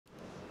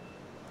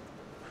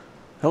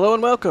Hello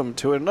and welcome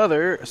to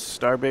another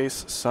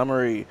Starbase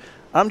summary.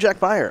 I'm Jack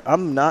Beyer.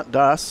 I'm not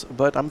DOS,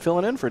 but I'm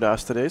filling in for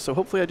DOS today, so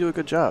hopefully I do a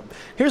good job.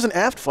 Here's an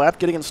aft flap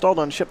getting installed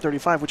on Ship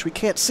 35, which we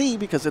can't see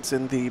because it's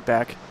in the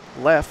back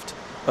left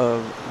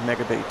of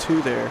Mega Bay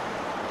 2 there.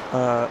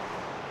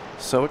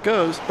 So it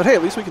goes. But hey,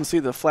 at least we can see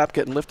the flap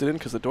getting lifted in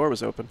because the door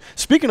was open.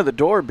 Speaking of the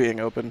door being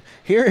open,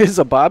 here is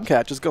a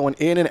Bobcat just going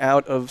in and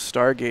out of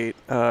Stargate,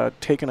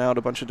 taking out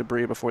a bunch of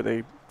debris before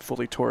they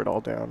fully tore it all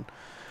down.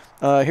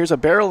 Here's a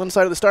barrel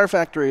inside of the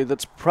Starfactory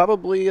that's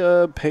probably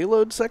a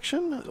payload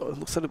section. It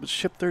looks like it was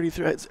Ship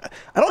 33.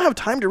 I don't have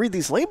time to read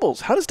these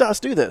labels. How does DOS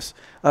do this?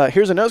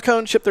 Here's a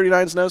Nosecone, Ship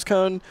 39's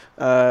Nosecone.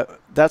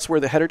 That's where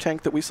the header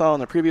tank that we saw in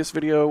the previous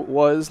video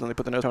was, and then they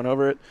put the Nosecone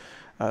over it.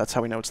 That's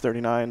how we know it's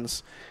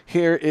 39's.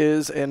 Here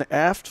is an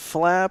aft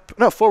flap.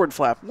 No, forward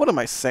flap. What am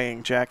I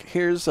saying, Jack?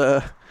 Here's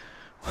a...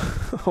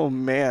 oh,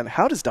 man.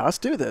 How does DOS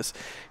do this?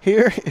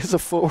 Here is a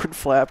forward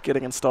flap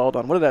getting installed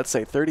on, what did that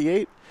say,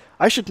 38?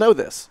 I should know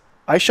this.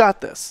 I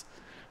shot this.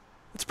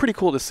 It's pretty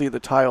cool to see the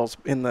tiles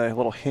in the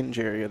little hinge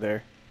area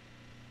there.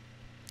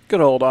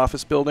 Good old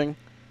office building.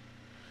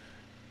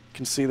 You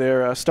can see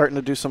they're starting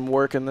to do some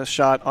work in this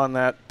shot on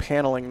that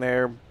paneling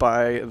there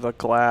by the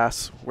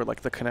glass where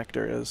like the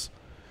connector is.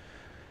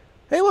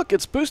 Hey look,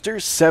 it's Booster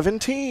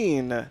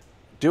 17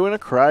 doing a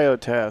cryo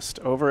test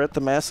over at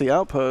the Massey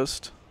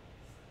outpost.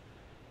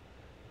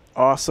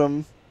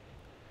 Awesome.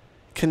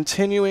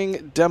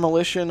 Continuing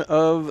demolition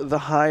of the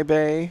high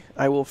bay.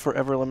 I will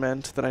forever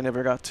lament that I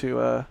never got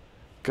to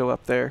go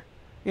up there.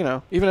 You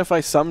know, even if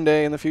I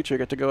someday in the future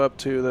get to go up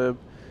to the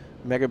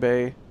Mega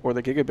Bay or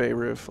the Giga Bay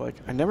roof, like,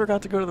 I never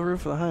got to go to the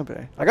roof of the high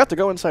bay. I got to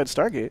go inside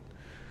Stargate.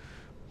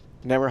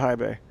 Never high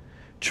bay.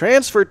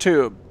 Transfer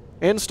tube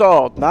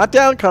installed. Not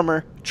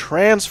downcomer.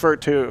 Transfer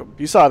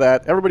tube. You saw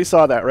that. Everybody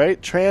saw that, right?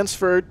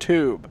 Transfer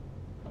tube.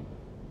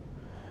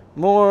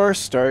 More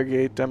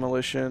Stargate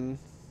demolition.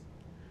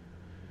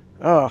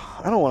 Oh,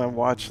 I don't want to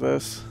watch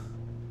this.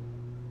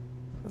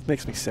 It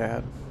makes me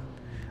sad.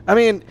 I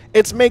mean,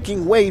 it's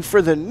making way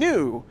for the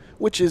new,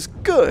 which is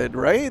good,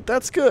 right?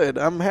 That's good.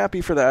 I'm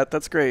happy for that.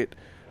 That's great.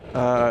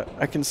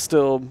 I can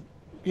still,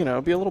 you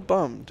know, be a little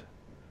bummed.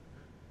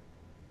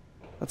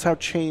 That's how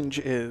change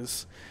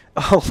is.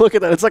 Oh, look at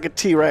that. It's like a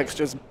T-Rex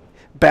just...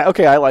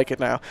 okay, I like it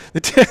now.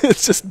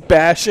 It's just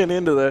bashing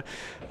into the...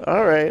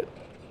 All right.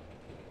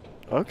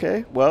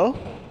 Okay, well,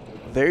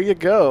 there you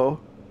go.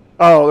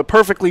 Oh, the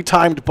perfectly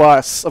timed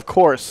bus, of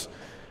course.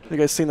 You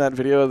guys seen that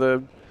video of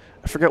the,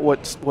 I forget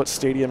what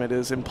stadium it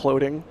is,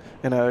 imploding,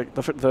 and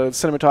the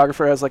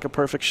cinematographer has like a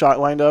perfect shot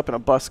lined up, and a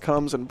bus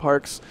comes and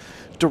parks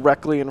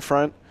directly in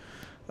front.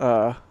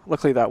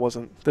 Luckily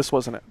this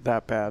wasn't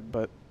that bad,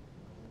 but.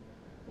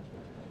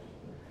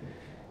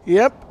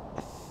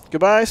 Yep.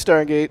 Goodbye,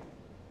 Stargate.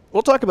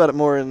 We'll talk about it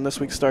more in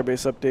this week's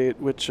Starbase update,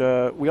 which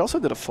we also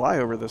did a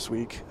flyover this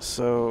week,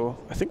 so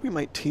I think we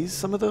might tease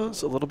some of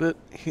those a little bit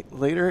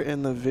later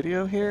in the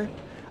video here.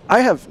 I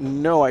have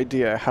no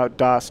idea how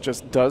DOS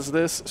just does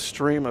this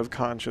stream of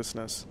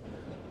consciousness.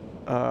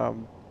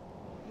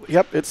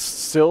 Yep, it's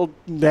still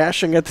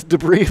gnashing at the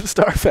debris of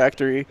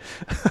Starfactory.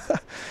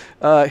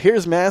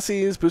 Here's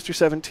Masseys, Booster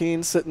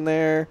 17 sitting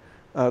there,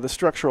 the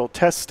structural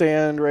test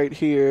stand right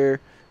here.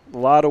 A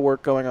lot of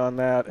work going on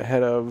that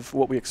ahead of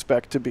what we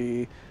expect to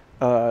be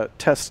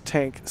test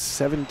tank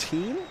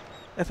 17,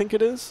 I think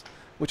it is,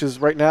 which is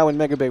right now in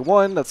Mega Bay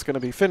 1. That's going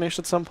to be finished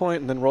at some point,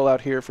 and then roll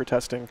out here for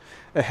testing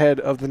ahead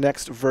of the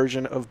next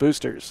version of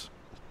boosters.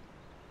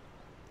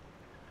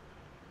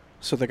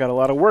 So they got a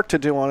lot of work to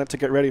do on it to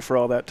get ready for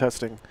all that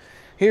testing.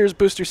 Here's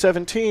Booster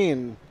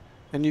 17,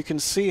 and you can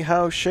see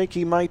how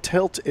shaky my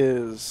tilt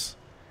is.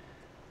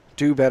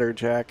 Do better,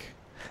 Jack.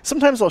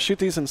 Sometimes I'll shoot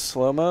these in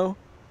slow-mo.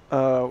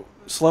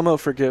 Slow-mo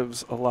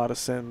forgives a lot of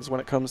sins when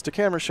it comes to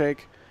camera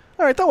shake.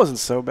 All right, that wasn't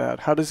so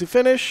bad. How does he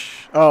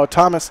finish? Oh,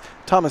 Thomas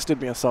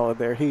did me a solid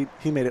there. He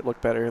made it look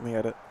better in the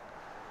edit.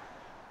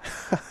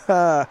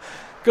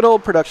 Good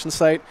old production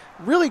site.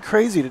 Really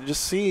crazy to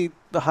just see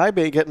the high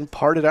bay getting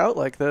parted out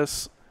like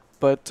this.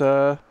 But,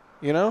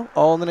 you know,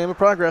 all in the name of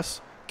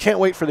progress. Can't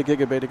wait for the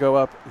Giga Bay to go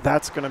up.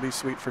 That's going to be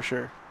sweet for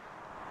sure.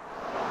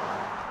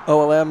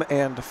 OLM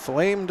and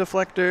flame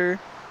deflector.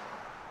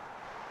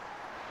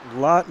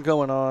 Lot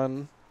going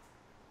on,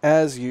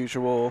 as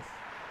usual.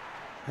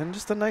 And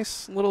just a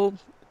nice little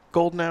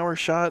golden hour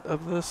shot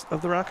of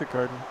the rocket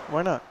garden.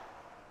 Why not?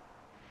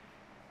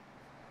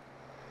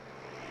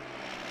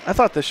 I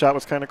thought this shot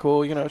was kind of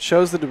cool. You know, it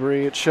shows the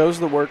debris. It shows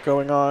the work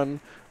going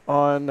on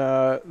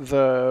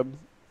the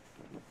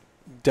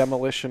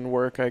demolition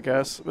work, I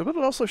guess. But it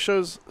also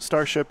shows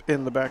Starship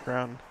in the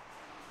background.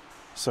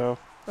 So,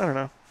 I don't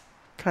know.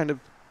 Kind of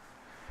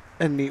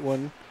a neat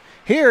one.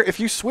 Here, if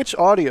you switch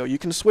audio, you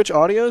can switch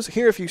audios.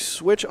 Here, if you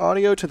switch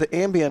audio to the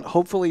ambient,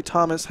 hopefully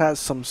Thomas has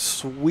some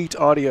sweet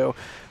audio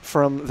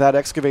from that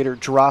excavator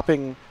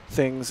dropping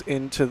things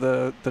into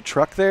the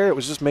truck there. It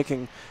was just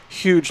making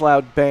huge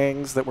loud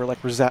bangs that were like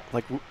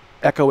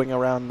echoing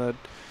around the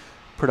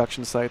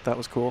production site. That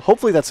was cool.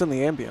 Hopefully that's in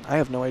the ambient. I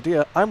have no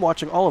idea. I'm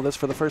watching all of this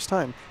for the first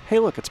time. Hey,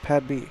 look, it's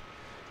Pad B.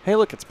 Hey,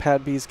 look, it's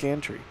Pad B's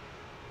gantry.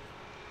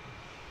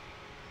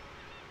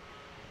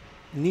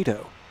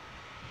 Neato.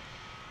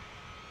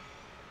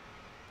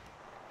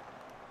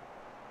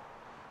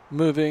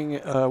 Moving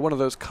one of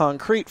those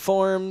concrete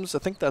forms. I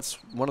think that's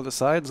one of the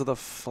sides of the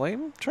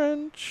flame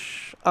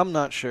trench. I'm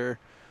not sure.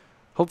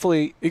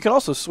 Hopefully, you can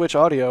also switch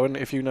audio, and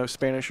if you know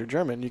Spanish or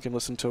German, you can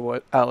listen to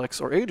what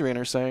Alex or Adrian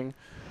are saying,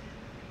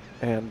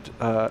 and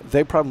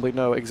they probably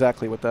know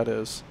exactly what that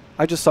is.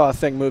 I just saw a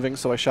thing moving,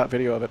 so I shot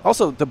video of it.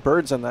 Also, the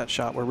birds in that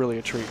shot were really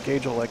a treat.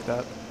 Gage will like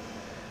that.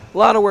 A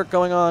lot of work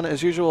going on,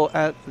 as usual,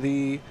 at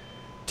the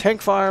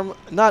tank farm.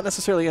 Not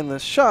necessarily in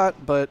this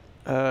shot, but,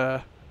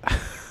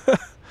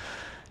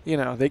 you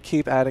know, they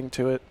keep adding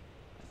to it.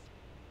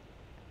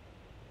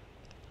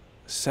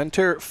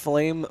 Center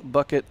flame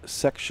bucket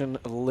section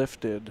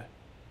lifted.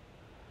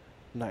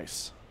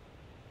 Nice.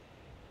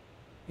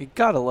 You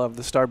gotta love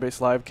the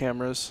Starbase live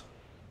cameras.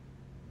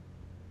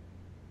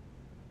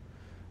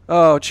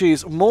 Oh,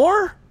 jeez.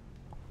 More?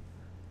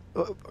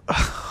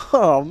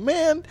 Oh,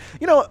 man.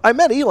 You know, I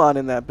met Elon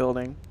in that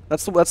building.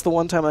 That's the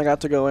one time I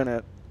got to go in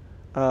it.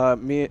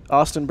 Me,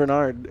 Austin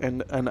Bernard,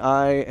 and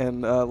I,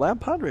 and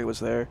Lab Padre was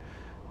there.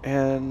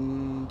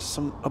 And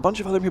a bunch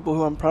of other people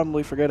who I'm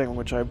probably forgetting,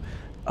 which I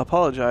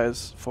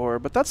apologize for,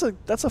 but that's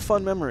a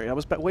fun memory. I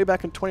was way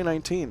back in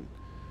 2019.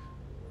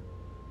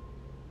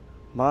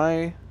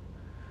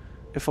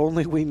 If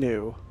only we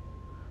knew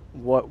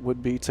what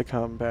would be to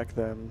come back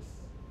then.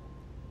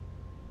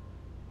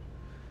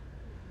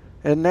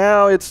 And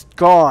now it's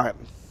gone.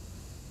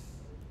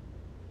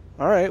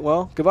 All right,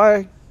 well,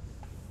 goodbye.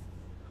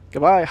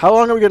 Goodbye. How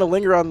long are we going to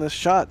linger on this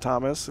shot,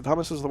 Thomas?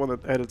 Thomas is the one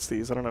that edits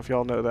these. I don't know if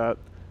y'all know that.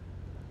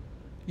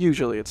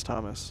 Usually it's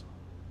Thomas.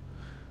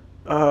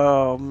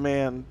 Oh,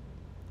 man.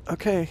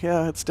 Okay,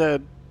 yeah, it's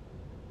dead.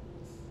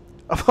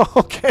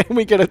 Okay,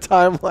 we get a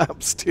time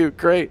lapse too.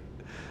 Great.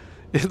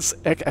 It's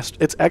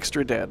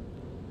extra dead.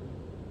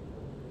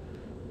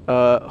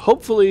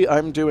 Hopefully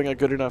I'm doing a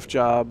good enough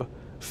job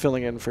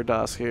filling in for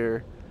Das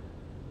here.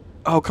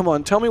 Oh, come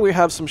on. Tell me we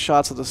have some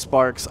shots of the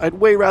sparks. I'd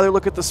way rather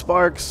look at the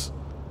sparks.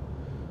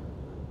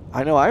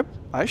 I know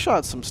I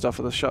shot some stuff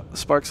of the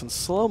sparks in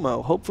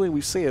slow-mo. Hopefully we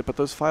see it, but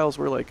those files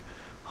were like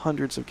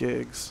hundreds of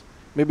gigs.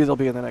 Maybe they'll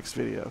be in the next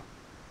video.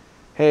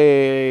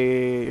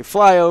 Hey,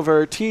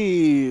 flyover,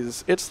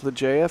 tease. It's the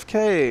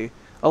JFK.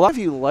 A lot of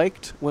you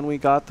liked when we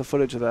got the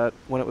footage of that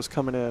when it was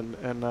coming in,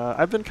 and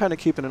I've been kind of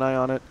keeping an eye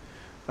on it.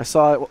 I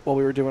saw it while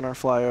we were doing our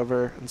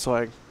flyover, and so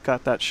I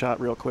got that shot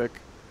real quick.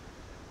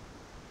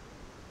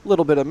 A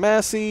little bit of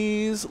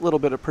Masseys, a little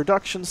bit of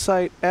production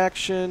site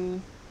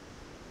action,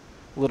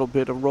 a little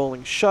bit of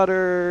rolling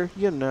shutter,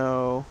 you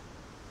know.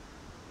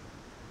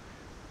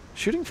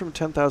 Shooting from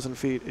 10,000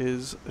 feet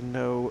is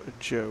no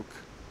joke.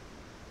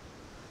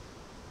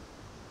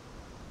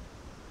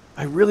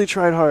 I really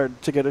tried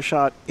hard to get a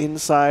shot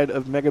inside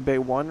of Mega Bay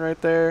 1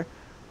 right there,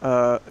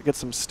 get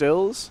some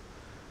stills.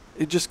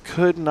 It just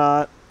could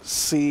not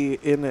see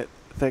in it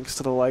thanks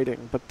to the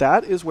lighting. But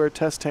that is where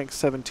Test Tank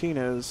 17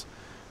 is,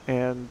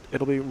 and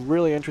it'll be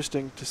really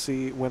interesting to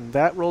see when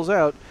that rolls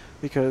out,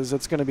 because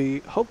it's going to be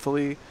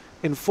hopefully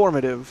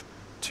informative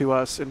to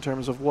us in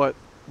terms of what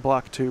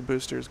Block 2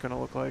 booster is going to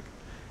look like.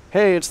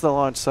 Hey, it's the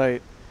launch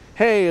site.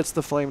 Hey, it's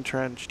the flame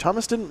trench.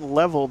 Thomas didn't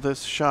level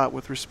this shot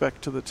with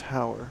respect to the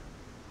tower.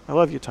 I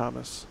love you,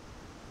 Thomas.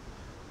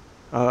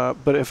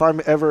 But if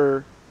I'm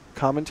ever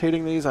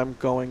commentating these, I'm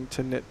going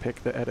to nitpick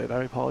the edit.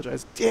 I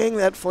apologize. Dang,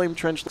 that flame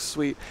trench looks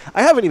sweet.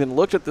 I haven't even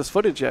looked at this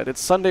footage yet.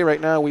 It's Sunday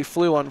right now. We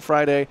flew on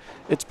Friday.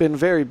 It's been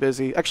very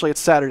busy. Actually, it's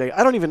Saturday.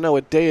 I don't even know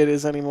what day it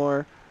is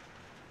anymore.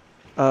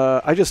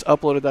 I just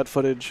uploaded that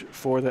footage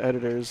for the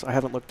editors. I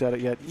haven't looked at it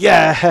yet.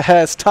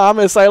 Yes,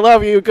 Thomas, I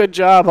love you. Good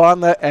job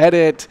on the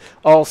edit.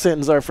 All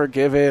sins are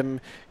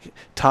forgiven.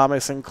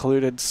 Thomas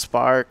included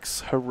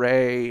sparks.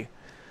 Hooray.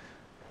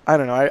 I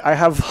don't know. I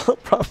have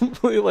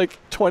probably like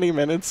 20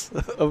 minutes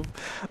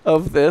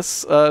of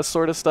this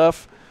sort of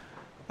stuff.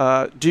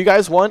 Do you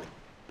guys want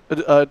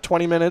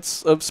 20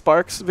 minutes of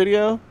Sparks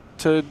video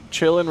to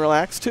chill and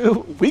relax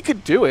to? We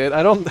could do it.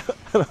 I don't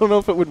know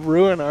if it would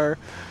ruin our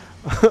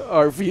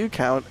our view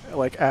count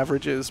like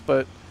averages,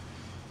 but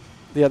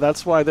yeah,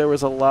 that's why there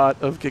was a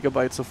lot of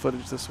gigabytes of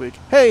footage this week.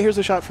 Hey, here's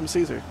a shot from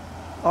Caesar.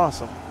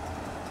 Awesome.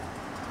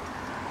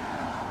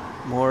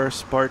 More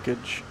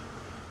sparkage.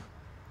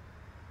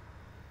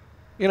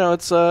 You know,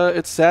 it's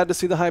sad to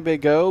see the high bay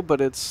go,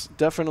 but it's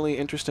definitely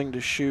interesting to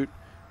shoot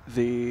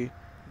the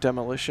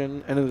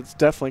demolition, and it's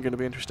definitely going to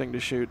be interesting to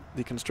shoot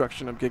the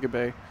construction of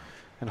Gigabay.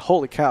 And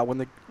holy cow,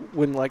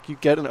 when like you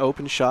get an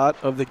open shot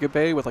of the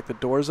Gigabay with like the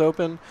doors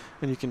open,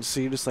 and you can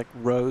see just like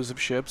rows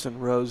of ships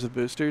and rows of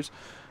boosters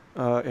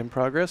in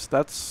progress,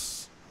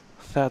 that's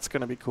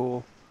going to be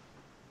cool.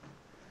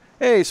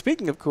 Hey,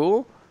 speaking of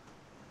cool,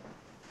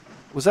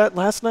 was that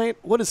last night?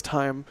 What is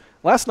time?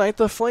 Last night,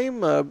 the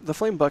flame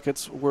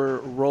buckets were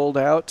rolled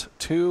out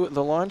to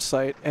the launch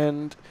site,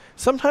 and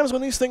sometimes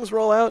when these things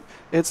roll out,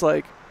 it's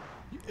like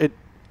it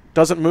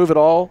doesn't move at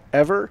all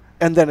ever,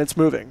 and then it's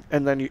moving,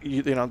 and then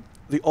you know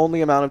the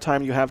only amount of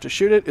time you have to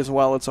shoot it is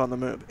while it's on the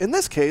move. In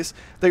this case,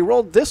 they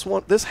rolled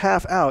this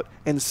half out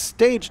and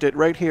staged it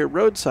right here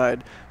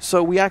roadside,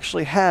 so we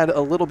actually had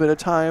a little bit of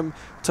time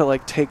to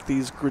like take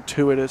these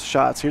gratuitous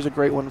shots. Here's a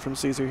great one from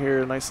Caesar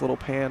here, a nice little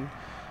pan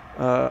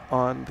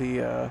on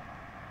the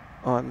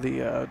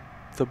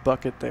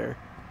bucket there.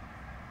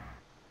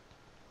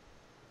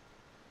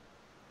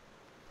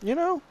 You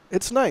know,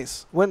 it's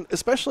nice when,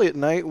 especially at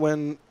night,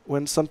 when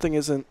something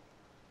isn't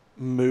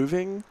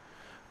moving.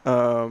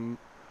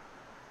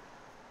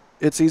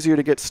 It's easier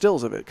to get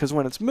stills of it, because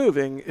when it's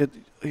moving,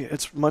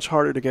 it's much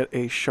harder to get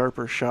a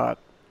sharper shot.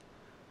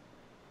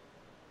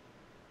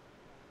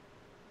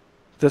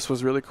 This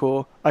was really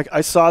cool.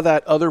 I saw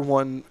that other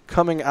one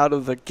coming out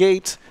of the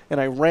gate,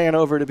 and I ran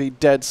over to be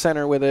dead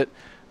center with it.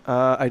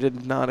 I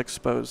did not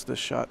expose this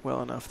shot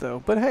well enough,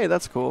 though. But hey,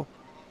 that's cool.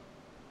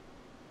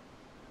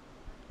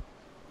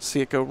 See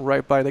it go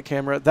right by the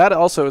camera. That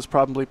also is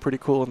probably pretty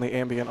cool in the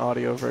ambient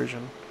audio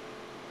version.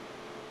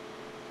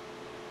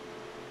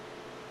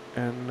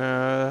 And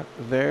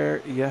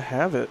there you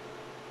have it.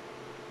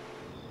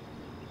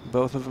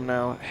 Both of them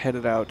now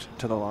headed out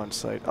to the launch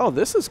site. Oh,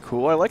 this is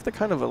cool. I like the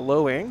kind of a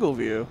low angle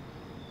view.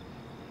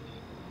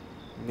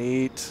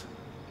 Neat.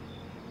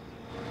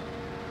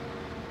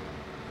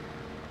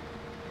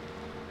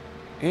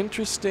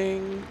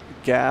 Interesting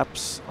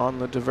gaps on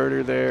the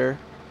diverter there.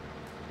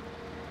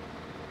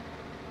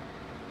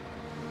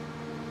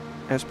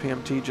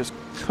 SPMT just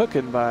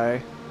cooking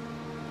by.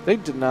 They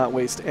did not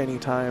waste any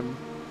time.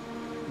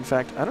 In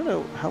fact, I don't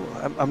know how.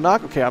 I'm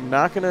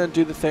not gonna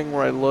do the thing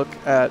where I look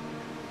at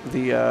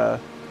the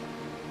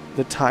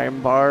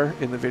time bar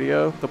in the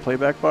video, the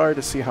playback bar,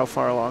 to see how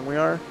far along we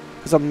are,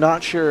 because I'm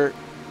not sure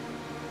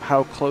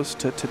how close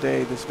to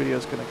today this video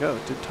is gonna go.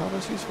 Did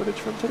Thomas use footage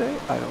from today?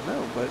 I don't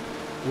know, but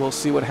we'll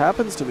see what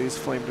happens to these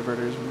flame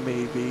diverters.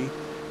 Maybe. ...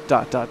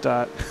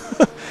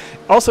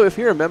 Also, if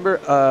you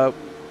remember,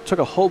 took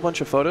a whole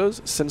bunch of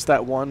photos since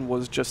that one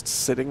was just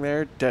sitting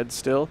there dead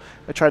still.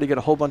 I tried to get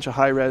a whole bunch of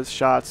high-res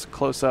shots,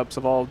 close-ups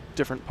of all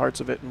different parts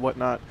of it and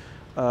whatnot.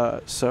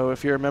 So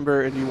if you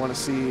remember and you want to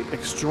see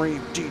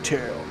extreme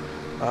detail,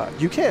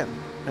 you can.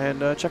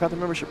 And check out the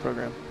membership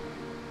program.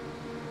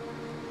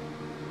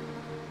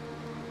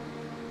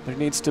 There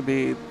needs to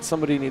be,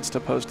 somebody needs to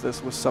post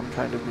this with some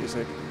kind of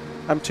music.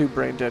 I'm too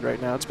brain dead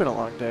right now. It's been a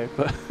long day,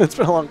 but it's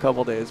been a long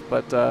couple days.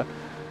 But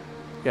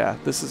yeah,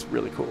 this is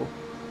really cool.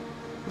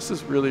 This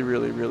is really,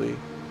 really, really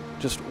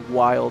just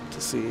wild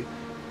to see.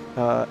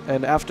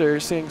 And after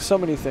seeing so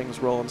many things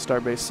roll in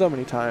Starbase so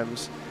many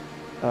times,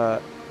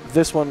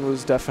 this one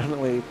was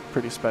definitely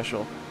pretty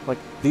special. Like,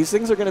 these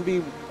things are going to be,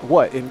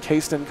 what,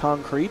 encased in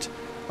concrete,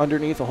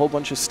 underneath a whole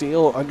bunch of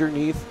steel,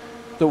 underneath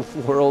the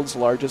world's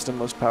largest and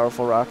most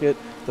powerful rocket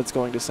that's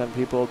going to send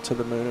people to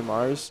the moon and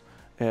Mars.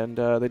 And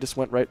they just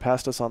went right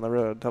past us on the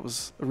road. That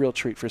was a real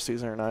treat for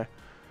Caesar and I.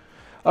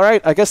 All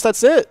right, I guess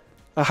that's it.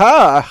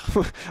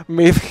 Aha!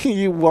 Maybe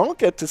you won't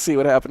get to see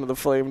what happened to the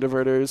flame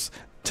diverters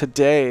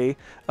today,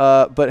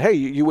 but hey,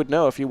 you would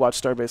know if you watch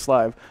Starbase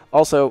Live.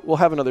 Also, we'll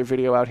have another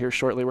video out here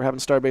shortly. We're having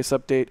Starbase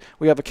Update.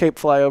 We have a Cape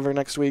flyover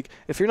next week.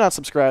 If you're not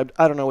subscribed,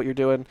 I don't know what you're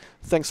doing.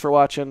 Thanks for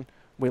watching.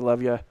 We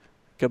love you.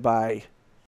 Goodbye.